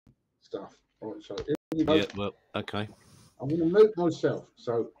stuff. All right, so here you go. Yeah, well, okay. I'm going to mute myself.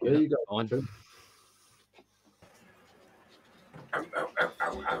 So there you go. Fine.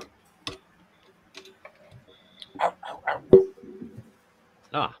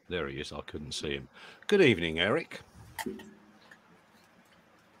 Ah, there he is. I couldn't see him. Good evening, Eric.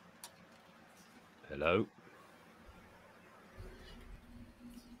 Hello.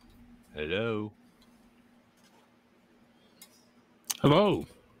 Hello. Hello.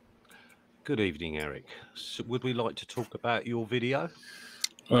 Good evening, Eric. So would we like to talk about your video?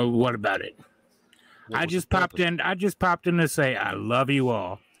 What about it? I just popped in to say I love you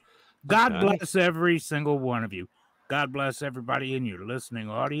all. God bless every single one of you. God bless everybody in your listening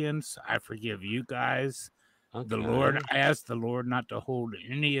audience. I forgive you guys. The Lord, I ask the Lord not to hold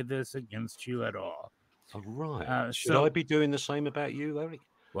any of this against you at all. All right. Should I be doing the same about you, Eric?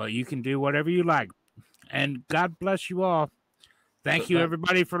 Well, you can do whatever you like. And God bless you all. Thank you,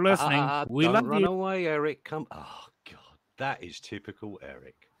 everybody, for listening. We love you. Don't run away, Eric. Come. Oh, God. That is typical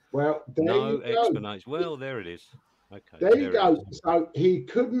Eric. Well, no explanation. Well, there it is. Okay. There you go. So he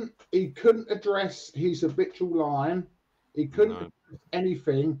couldn't address his habitual lying. He couldn't address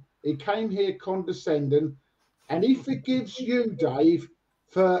anything. He came here condescending, and he forgives you, Dave,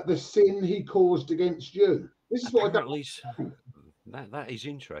 for the sin he caused against you. This is what I don't. That is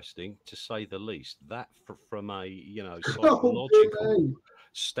interesting, to say the least. That from a psychological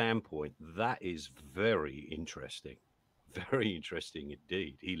standpoint, that is very interesting. Very interesting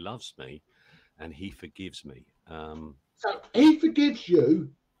indeed. He loves me, and he forgives me. So he forgives you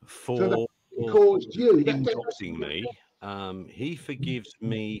for he caused you inboxing me. He forgives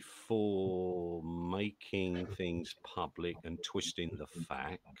me for making things public and twisting the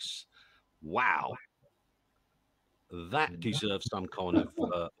facts. Wow. That deserves some kind of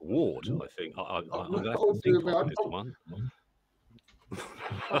award, I think. I'm going to have to think on this one.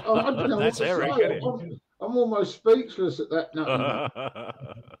 That's Eric, isn't it? I'm almost speechless at that.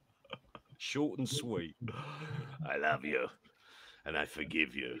 Short and sweet. I love you, and I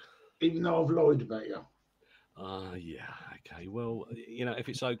forgive you. Even though I've lied about you. Yeah, okay. Well, if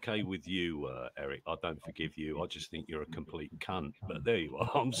it's okay with you, Eric, I don't forgive you. I just think you're a complete cunt. But there you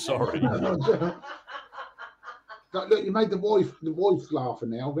are. I'm sorry. Look, you made the wife laughing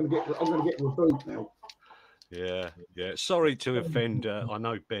now. I'm gonna get rebuked now. Yeah. Sorry to offend. I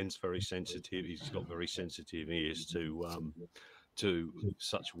know Ben's very sensitive. He's got very sensitive ears to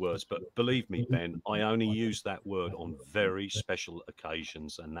such words. But believe me, Ben, I only use that word on very special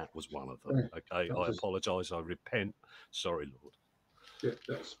occasions, and that was one of them. Okay, I apologise. I repent. Sorry, Lord. Yeah,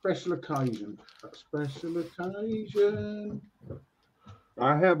 that special occasion. That special occasion.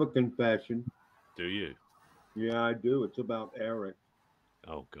 I have a confession. Do you? Yeah, I do. It's about Eric.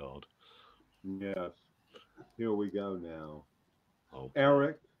 Oh, God. Yes. Here we go now. Okay.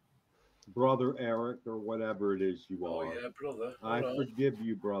 Eric, brother Eric, or whatever it is you are. Oh, yeah, brother. I forgive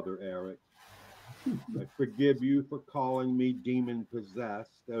you, brother Eric. I forgive you for calling me demon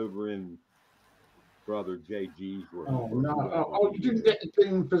possessed over in brother JG's room. Oh, no. You didn't get the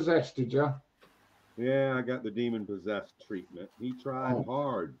demon possessed, did you? Yeah, I got the demon possessed treatment. He tried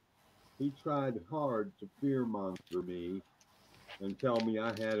hard. He tried hard to fearmonger me and tell me I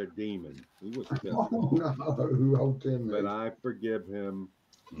had a demon. He was pissed off. But I forgive him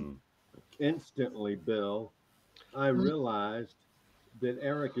instantly, Bill. I realized that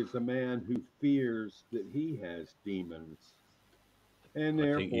Eric is a man who fears that he has demons. And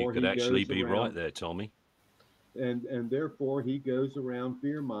therefore, I think you could actually be right there, Tommy. And therefore, he goes around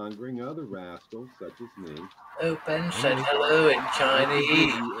fear-mongering other rascals such as me. Oh, Ben said hello in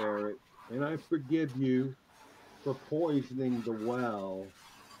Chinese. You, Eric, and I forgive you for poisoning the well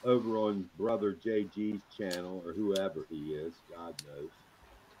over on Brother JG's channel, or whoever he is, God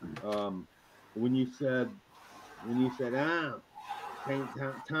knows. When you said,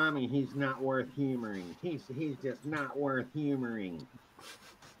 Tommy, he's not worth humoring. He's just not worth humoring.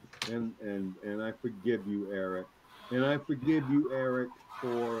 And I forgive you, Eric. And I forgive you, Eric,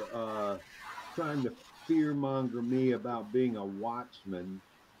 for trying to fearmonger me about being a watchman.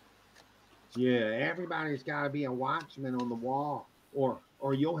 Yeah, everybody's got to be a watchman on the wall, or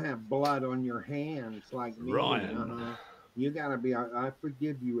you'll have blood on your hands like me. Ryan. You got to be. I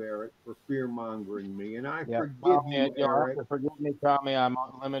forgive you, Eric, for fear-mongering me, and I forgive you, Eric. Have to forgive me, Tommy. I'm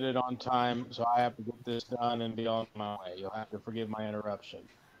limited on time, so I have to get this done and be on my way. You'll have to forgive my interruption.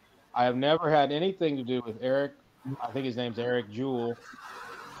 I have never had anything to do with Eric. I think his name's Eric Jewell.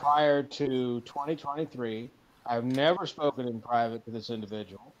 Prior to 2023, I've never spoken in private to this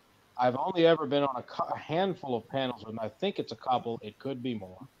individual. I've only ever been on a handful of panels with him. I think it's a couple. It could be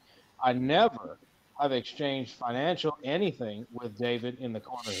more. I never I've exchanged financial anything with David in the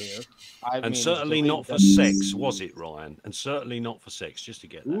corner here. And certainly not for sex, was it, Ryan? And certainly not for sex, just to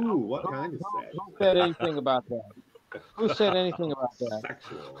get that. Ooh, what kind of sex? Who said anything about that? Who said anything about that?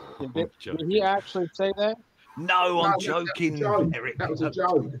 Sexual. Did he actually say that? No, I'm joking, Eric. That was a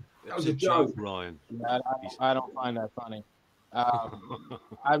joke. That was a joke, Ryan. Yeah, I don't find that funny.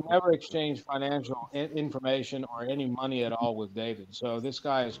 I've never exchanged financial information or any money at all with David. So this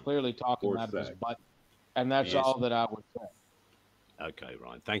guy is clearly talking out of his butt, and that's all that I would say. Okay,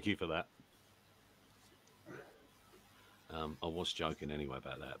 Ryan. Thank you for that. I was joking anyway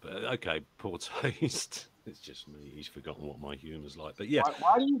about that, but okay, poor taste. It's just me. He's forgotten what my humor's like. But yeah,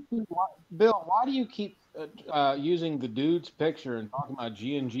 why do you keep, Bill? Why do you keep using the dude's picture and talking about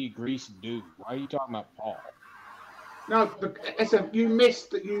G&G Grease dude? Why are you talking about Paul? No, you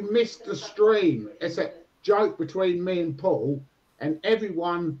missed the stream. It's a joke between me and Paul, and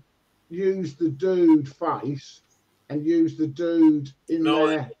everyone used the dude face and used the dude in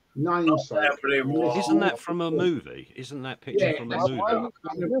their namesake. Isn't that from a movie? Isn't that picture from a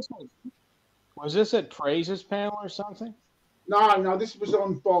movie? Was this at Praise's panel or something? No, this was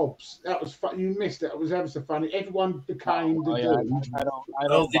on Bob's. That was fun. You missed it. It was ever so funny. Everyone became the dude. No, I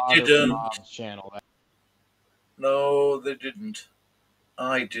don't they bother didn't. with Bob's channel. No, they didn't.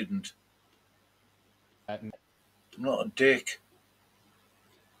 I didn't. I'm not a dick.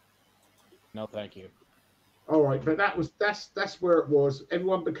 No, thank you. All right, but that's where it was.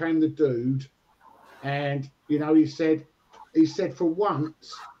 Everyone became the dude, and he said for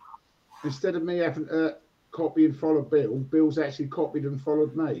once, instead of me having to copy and follow Bill's actually copied and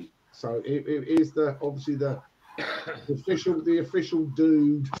followed me. So it is obviously the official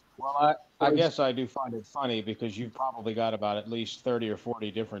dude. Well, I guess I do find it funny because you've probably got about at least 30 or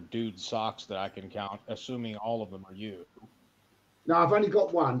 40 different dude socks that I can count, assuming all of them are you. No, I've only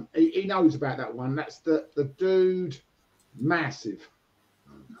got one. He knows about that one. That's the dude massive.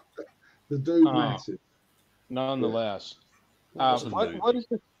 The dude massive. Nonetheless. What is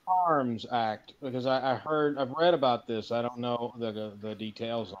the Arms Act? Because I've read about this. I don't know the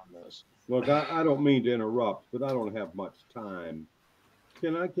details on this. Look, I don't mean to interrupt, but I don't have much time.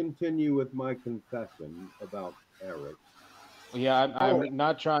 Can I continue with my confession about Eric? Yeah, I'm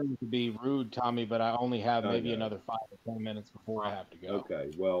not trying to be rude, Tommy, but I only have maybe another 5 or 10 minutes before I have to go. Okay,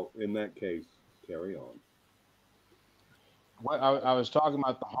 well, in that case, carry on. I was talking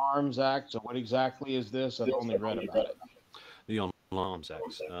about the Harms Act. So what exactly is this? I've only read about it. The On Arms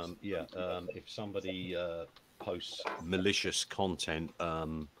Act. If somebody posts malicious content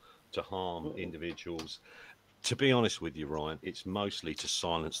to harm individuals, to be honest with you, Ryan, it's mostly to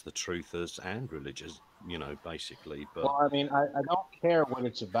silence the truthers and religious, basically. But well, I mean, I don't care what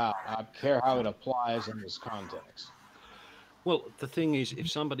it's about. I care how it applies in this context. Well, the thing is,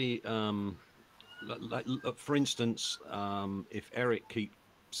 if somebody, for instance, if Eric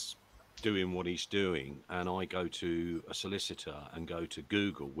keeps doing what he's doing and I go to a solicitor and go to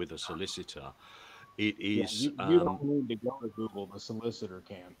Google with a solicitor, it is... you don't need to go to Google, the solicitor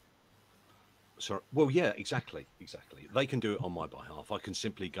can. Sorry. Well, yeah, exactly. They can do it on my behalf. I can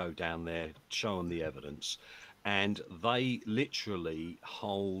simply go down there, show them the evidence, and they literally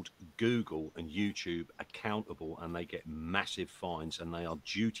hold Google and YouTube accountable, and they get massive fines, and they are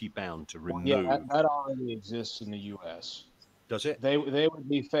duty bound to remove. Well, yeah, that already exists in the U.S. Does it? They would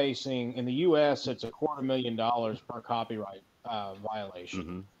be facing in the U.S. It's $250,000 per copyright violation.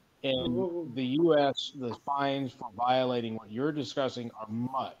 Mm-hmm. In the U.S., the fines for violating what you're discussing are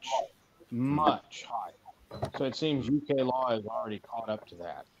much higher. So it seems UK law has already caught up to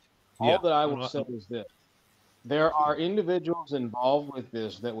that. All that I will say is this. There are individuals involved with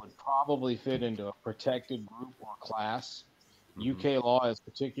this that would probably fit into a protected group or class. Mm-hmm. UK law is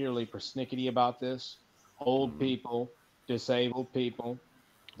particularly persnickety about this. Old people, disabled people,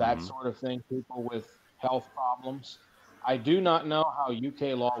 that sort of thing, people with health problems. I do not know how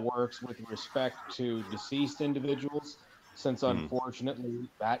UK law works with respect to deceased individuals, since unfortunately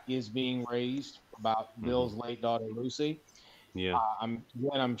that is being raised about Bill's late daughter Lucy. Yeah,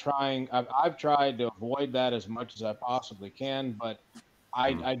 I've tried to avoid that as much as I possibly can, but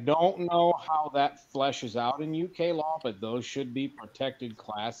I don't know how that fleshes out in UK law, but those should be protected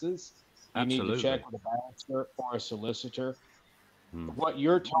classes. You need to check with a barrister or a solicitor. What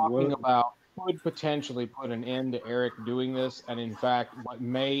you're talking about could potentially put an end to Eric doing this, and in fact, what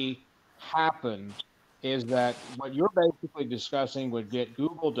may happen is that what you're basically discussing would get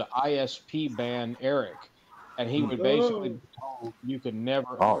Google to ISP ban Eric, and he would basically be told you could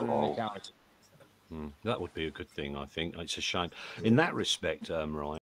never open an account. That would be a good thing, I think. It's a shame. In that respect, Ryan,